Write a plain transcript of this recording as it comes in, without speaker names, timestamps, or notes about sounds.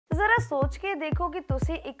जरा सोच के देखो कि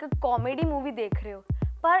तुसी एक कॉमेडी मूवी देख रहे हो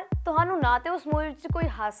पर तुहानू ना तो उस मूवी में कोई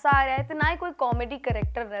हासा आ रहा है तो ना ही कोई कॉमेडी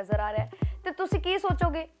करैक्टर नज़र आ रहा है तो तुसी की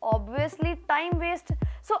सोचोगे ऑबवियसली टाइम वेस्ट।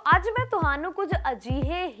 सो अज मैं तुहानू कुछ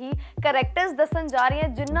अजिहे ही करैक्टर्स दसन जा रही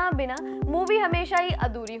हैं जिन्ना बिना मूवी हमेशा ही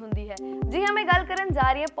अधूरी हुंदी है। जी हाँ, मैं गल करन जा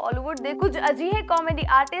रही हूँ बॉलीवुड दे कुछ अजिहे कॉमेडी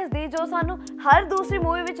आर्टिस्ट दी जो सानू हर दूसरी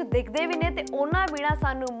मूवी विच दिखदे भी ने ते उन्हां बिना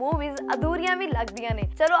सानू मूवीज अधूरियां भी लगदियां ने।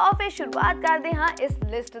 चलो आओ फिर शुरुआत करदे हां इस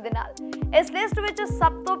लिस्ट दे नाल। इस लिस्ट विच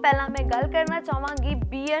सब तो पहला मैं गल करना चाहांगी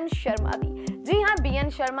बीएन शर्मा दी। जी हाँ, बीएन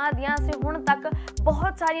शर्मा दियां असीं हुण तक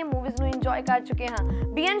बहुत सारी मूवीज नूं इंजॉय कर चुके हाँ।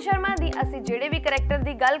 बीएन शर्मा दी असीं जिहड़े भी करैक्टर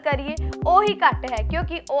दी गल करिए ਉਹ ही घट है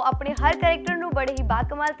क्योंकि ਉਹ अपने हर करैक्टर ਨੂੰ बड़े ही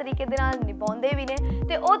बाकमाल तरीके ਦੇ ਨਾਲ ਨਿਭਾਉਂਦੇ ਵੀ ਨੇ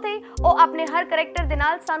ਤੇ ਉੱਥੇ ਉਹ ਆਪਣੇ ਹਰ ਕਰੈਕਟਰ ਦੇ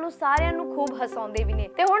ਨਾਲ ਸਾਨੂੰ ਸਾਰਿਆਂ ਨੂੰ ਖੂਬ ਹਸਾਉਂਦੇ ਵੀ ਨੇ।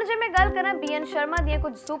 ਤੇ ਹੁਣ ਜੇ ਮੈਂ ਗੱਲ ਕਰਾਂ बीएन शर्मा ਦੀਆਂ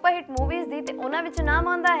ਕੁਝ ਸੁਪਰ ਹਿੱਟ ਮੂਵੀਜ਼ ਦੀ ਤੇ ਉਹਨਾਂ ਵਿੱਚ ਨਾਮ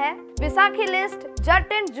ਆਉਂਦਾ ਹੈ ਵਿਸਾਖੀ ਲਿਸਟ,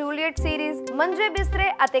 ਜੱਟ ਐਂਡ ਜੂਲੀਅਟ ਸੀਰੀਜ਼, ਮੰਜੇ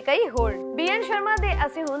ਬਿਸਤਰੇ ਅਤੇ ਕਈ ਹੋਰ। बीएन शर्मा ਦੇ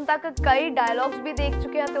ਅਸੀਂ ਹੁਣ ਤੱਕ ਕਈ ਡਾਇਲੌਗਸ ਵੀ ਦੇਖ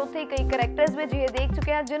ਚੁੱਕੇ ਹਾਂ ਤੇ ਉੱਥੇ ਕਈ ਕਰੈਕਟਰਸ ਵੀ ਜਿਹੇ ਦੇਖ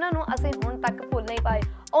ਚੁੱਕੇ ਹਾਂ ਜਿਨ੍ਹਾਂ ਨੂੰ ਅਸੀਂ ਹੁਣ ਤੱਕ ਭੁੱਲ ਨਹੀਂ ਪਾਏ।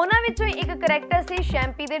 ਉਹਨਾਂ ਵਿੱਚੋਂ ਇੱਕ ਕਰੈਕਟਰ ਸੀ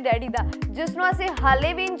ਸ਼ੈਂਪੀ ਦੇ ਡੈਡੀ ਦਾ ਜਿਸ ਨੂੰ ਅਸੀਂ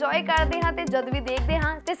ਹਾਲੇ ਵੀ ਇੰਜੋਏ ਕਰਦੇ ਹਾਂ ਤੇ ਜਦ ਵੀ ਦੇਖਦੇ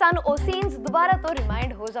ਹਾਂ ਤੇ ਸਾਨੂੰ ਉਹ ਸੀਨਸ ਦੁਬਾਰਾ ਤੋਂ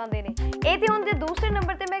ਰਿਮਾਈਂਡ ਹੋ ਜਾਂਦੇ ਨੇ। ਇਹ ਤੇ ਹੁਣ ਦੇ ਦੂਸਰੇ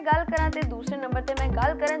ਨੰਬਰ ਤੇ ਮੈਂ ਗੱਲ ਕਰਾਂ ਤੇ ਦੂਸਰੇ ਨੰਬਰ ਤੇ ਮੈਂ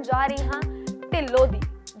ਗੱਲ ਕਰਨ ਜਾ ਰਹੀ ਹਾਂ ਢਿੱਲੋਂ ਦੀ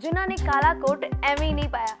जिन्हों ने काला कोट एवं ही नहीं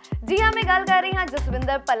पाया। जी हाँ, मैं गल कर रही हाँ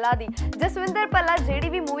जसविंदर भल्ला दी। जसविंदर भल्ला जेड़ी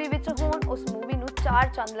भी मूवी विच होण उस मूवी नूं चार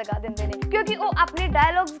चंद लगा देंदे ने क्योंकि वो अपने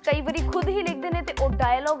डायलॉग्स कई बारी खुद ही लिखते हैं तो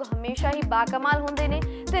डायलॉग हमेशा ही बाकमाल होंदे ने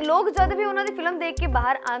ते लोग जद भी उन्हां दी फिल्म देख के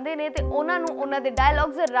बाहर आंदे ने ते उन्हां नूं उन्हां दे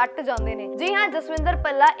डायलॉग्स रट जांदे ने। जी हाँ, जसविंदर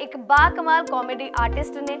भल्ला एक बाकमाल कॉमेडी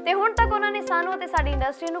आर्टिस्ट ने ते हुण तक उन्हां ने सानू ते साडी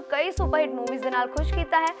इंडस्ट्री नूं कई सुपर हिट मूवीज दे नाल खुश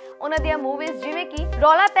कीता है। उन्हां दी मूवीज जिवें कि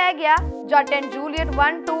रौला पै गया, जट एंड जूलीएट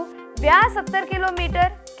 1 2, ब्याह 70 किलोमीटर,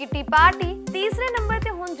 किटी पार्टी। तीसरे नंबर ते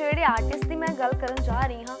हुण जेड़े आर्टिस्ट दी मैं गल करन जा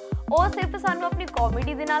रही हां ਉਹ ਸਿਰਫ ਸਾਨੂੰ ਆਪਣੀ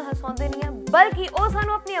ਕਾਮੇਡੀ ਦੇ ਨਾਲ ਹਸਾਉਂਦੇ ਨਹੀਂ ਆ ਬਲਕਿ ਉਹ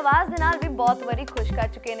ਸਾਨੂੰ ਆਪਣੀ ਆਵਾਜ਼ ਦੇ ਨਾਲ ਵੀ ਬਹੁਤ ਵਾਰੀ ਖੁਸ਼ ਕਰ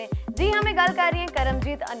ਚੁੱਕੇ ਨੇ। ਜੀ ਹਾਂ, ਮੈਂ ਗੱਲ ਕਰ ਰਹੀ ਹਾਂ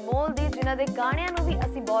ਕਰਮਜੀਤ ਅਨਮੋਲ ਦੀ ਜਿਨ੍ਹਾਂ ਦੇ ਗਾਣਿਆਂ ਨੂੰ ਵੀ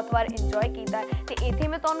ਅਸੀਂ ਬਹੁਤ ਵਾਰ ਇੰਜੋਏ ਕੀਤਾ ਹੈ ਤੇ ਇੱਥੇ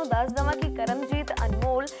ਮੈਂ ਤੁਹਾਨੂੰ ਦੱਸ ਦਵਾਂ ਕਿ ਕਰਮਜੀਤ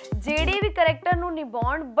ਅਨਮੋਲ ਜਿਹੜੇ ਵੀ ਕਰੈਕਟਰ ਨੂੰ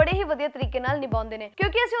ਨਿਭਾਉਣ ਬੜੇ ਹੀ ਵਧੀਆ ਤਰੀਕੇ ਨਾਲ ਨਿਭਾਉਂਦੇ ਨੇ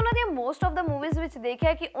ਕਿਉਂਕਿ ਅਸੀਂ ਉਹਨਾਂ ਦੀਆਂ ਮੋਸਟ ਆਫ ਦਾ ਮੂਵੀਜ਼ ਵਿੱਚ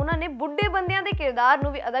ਦੇਖਿਆ ਕਿ ਉਹਨਾਂ ਨੇ ਬੁੱਢੇ ਬੰਦਿਆਂ ਦੇ ਕਿਰਦਾਰ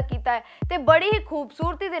ਨੂੰ ਵੀ ਅਦਾ ਕੀਤਾ ਹੈ ਤੇ ਬੜੀ ਹੀ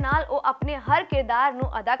ਖੂਬਸੂਰਤੀ ਦੇ ਨਾਲ ਉਹ ਆਪਣੇ ਹਰ ਕਿਰਦਾਰ ਨੂੰ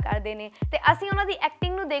ਅਦਾ ਕਰਦੇ ਨੇ ਤੇ ਅਸੀਂ ਉਹਨਾਂ ਦੀ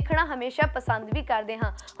ਐਕਟਿੰਗ ਨੂੰ ਦੇਖਣਾ ਹਮੇਸ਼ਾ ਪਸੰਦ ਵੀ ਕਰਦੇ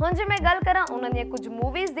ਹਾਂ। ਹੁਣ ਜੇ मैं गल करा उन्होंने कुछ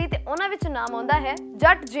मूवीज दी ते उन्हां विच नाम आउंदा है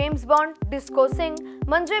जट, जेम्स बॉन्ड, डिस्को सिंह,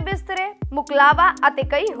 मंजे बिस्तरे, मुकलावा अते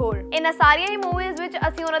कई होर। इन्हां सारियां ही मूवीज विच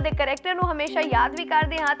असीं उन्हां दे करैक्टर नूं हमेशा याद भी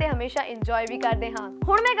करदे हां ते हमेशा इंजॉय भी करदे हां।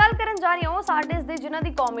 हुण मैं गल करन जा रही हां उस आर्टिस्ट दी जिन्हां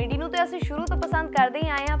दी कॉमेडी नूं ते असीं शुरू तो पसंद करदे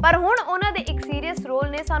ही आए हां पर हुण उन्हां दे एक सीरियस रोल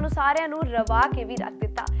ने सानूं सारियां नूं रवा के भी रख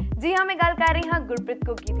दिता। जी हाँ, मैं गल कर रही हाँ गुरप्रीत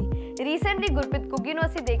घुग्गी दी। रीसेंटली गुरप्रीत घुग्गी नूं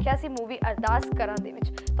असीं देखिया सी मूवी अरदास करां दे विच।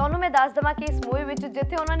 तुहानूं मैं दस दवां कि इस मूवी विच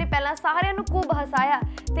जिथे उन्हां ने पहलां सारियां नूं खूब हसाया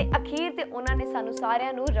ते अखीर ते उन्हां ने सानूं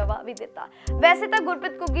सारियां नूं रवा भी दिता। वैसे तां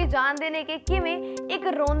गुरप्रीत घुग्गी जाणदे ने कि किवें एक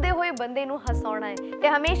रोंदे होए बंदे नूं हसाउणा है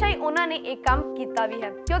ते हमेशा ही उन्हां ने एक काम कीता भी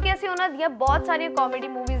है क्योंकि असीं उन्हां दीयां बहुत सारियां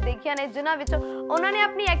कॉमेडी मूवीज देखियां ने जिन्हां विच उन्हां ने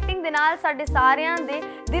अपनी एक्टिंग दे नाल साडे सारियां दे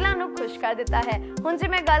दिलां नूं खुश कर दिता है। हुण जे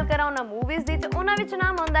मैं गल करां उन्हां मूवीज दी ते उन्हां विच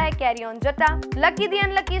नाम आउंदा है कैरी ऑन जट्टा, लकी दी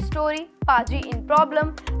अनलकी स्टोरी, पाजी इन प्रॉब्लम,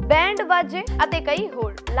 बैंड बाजे अते कई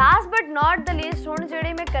होर। Last but not the least हुण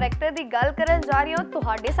जेड़े मैं करैक्टर दी गल करन जा रही हूं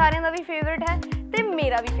तुहाडे सारियां दा भी फेवरेट है ते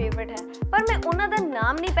मेरा भी फेवरेट है पर मैं उन्हां दा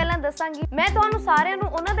नाम नहीं पहलां दसांगी। मैं तुहानूं सारियां नूं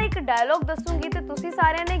उन्हां दा एक डायलॉग दसूंगी ते तुसीं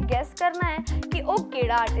सारियां ने गैस करना है कि ਉਹ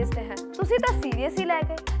ਕਿਹੜਾ ਆਰਟਿਸਟ ਹੈ। ਤੁਸੀਂ ਤਾਂ ਸੀਰੀਅਸ ਹੀ ਲੈ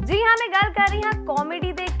ਗਏ। जी हाँ, मैं गल कर रही हाँ कॉमेडी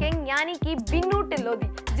दे किंग यानी कि बिन्नू ढिल्लों दी।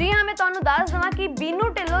 जी हाँ, मैं तुहानूं दस दवां कि बिन्नू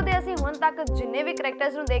ढिल्लों दे असीं हुण तक जिन्ने भी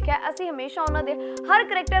करैक्टर्स नूं देखिआ असीं हमेशा उन्हां दे हर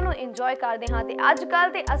करैक्टर नूं इंजॉय करदे हां ते अज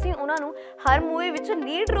कल ते असीं उन्हां नूं हर मूवी विच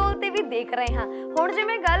लीड रोल ते भी देख रहे हां। हुण जे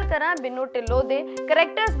मैं गल करां बिन्नू ढिल्लों दे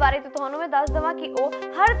करैक्टर्स बारे ते तुहानूं मैं दस दवां कि ਉਹ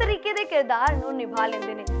हर तरीके दे किरदार नूं निभा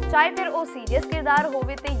लैंदे ने चाहे फिर ਉਹ सीरीयस किरदार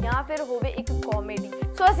होवे ते ਜਾਂ फिर होवे एक कॉमेडी।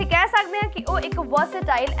 सो ਅਸੀਂ ਕਹਿ ਸਕਦੇ ਹਾਂ ਕਿ ਉਹ ਇੱਕ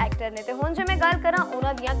ਵਰਸੇਟਾਈਲ ਐਕਟਰ ਨੇ ਤੇ ਹੁਣ ਜੇ ਮੈਂ ਗੱਲ ਕਰਾਂ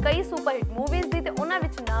ਉਹਨਾਂ ਦੀਆਂ ਕਈ ਸੁਪਰ ਹਿੱਟ ਮੂਵੀਜ਼ ਦੀ ਤੇ ਉਹਨਾਂ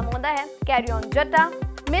ਵਿੱਚ ਨਾਮ ਆਉਂਦਾ ਹੈ carry on Jatta,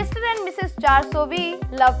 mister and Mrs 420,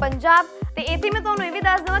 ਲਵ ਪੰਜਾਬ ਤੇ ਇੱਥੇ ਮੈਂ ਤੁਹਾਨੂੰ ਇਹ ਵੀ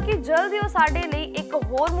ਦੱਸ ਦਵਾਂ ਕਿ ਜਲਦੀ ਉਹ ਸਾਡੇ ਲਈ ਇੱਕ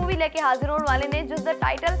ਹੋਰ मूवी लेके हाजिर होने वाले ने जिसका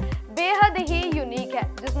टाइटल बेहद ही यूनिक है।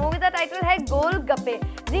 जिस मूवी का टाइटल है गोल गप्पे।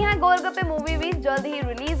 जी हाँ, गोल गप्पे मूवी भी जल्द ही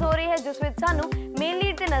रिलीज हो रही है जिस विच सानू मेन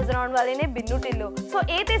लीड ते नजर आने वाले ने बिन्नू ढिल्लों। सो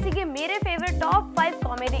ये ते सीगे मेरे फेवरेट टॉप 5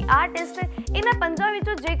 कॉमेडी आर्टिस्ट। इन्हां पंजां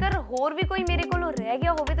विचों जेकर होर भी कोई मेरे कोलों रह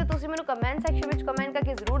गया होवे ते तुसीं मैनूं कमेंट सैक्शन विच कमेंट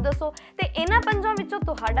करके जरूर दसो ते इन्हां पंजां विचों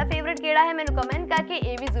तुहाडा फेवरेट किहड़ा है मैनूं कमेंट करके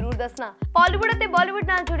ये भी जरूर दसना। बॉलीवुड अते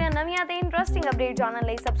बॉलीवुड नाल जुड़ियां नवीआं ते इंटरेस्टिंग अपडेट जानन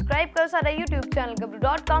लई सबसक्राइब करो साडा YouTube channel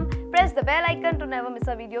gabroo.com। Press the bell icon to never miss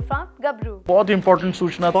a video from गबरू। बहुत इंपॉर्टेंट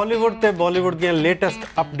सूचना बॉलीवुड ते बॉलीवुड ਦੀਆਂ ਲੇਟੈਸਟ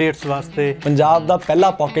ਅਪਡੇਟਸ ਵਾਸਤੇ ਪੰਜਾਬ ਦਾ ਪਹਿਲਾ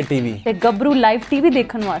ਪਾਕਟ ਟੀਵੀ ਤੇ ਗਬਰੂ ਲਾਈਵ ਟੀਵੀ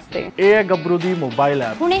ਦੇਖਣ ਵਾਸਤੇ ਇਹ ਹੈ ਗੱਭਰੂ ਦੀ ਮੋਬਾਈਲ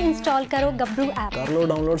ਐਪ। ਹੁਣੇ ਇੰਸਟਾਲ ਕਰੋ ਗੱਭਰੂ ਐਪ। ਕਰ ਲਓ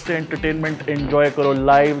ਡਾਊਨਲੋਡ ਤੇ ਐਂਟਰਟੇਨਮੈਂਟ ਇੰਜੋਏ ਕਰੋ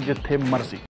ਲਾਈਵ ਜਿੱਥੇ ਮਰਜ਼ੀ।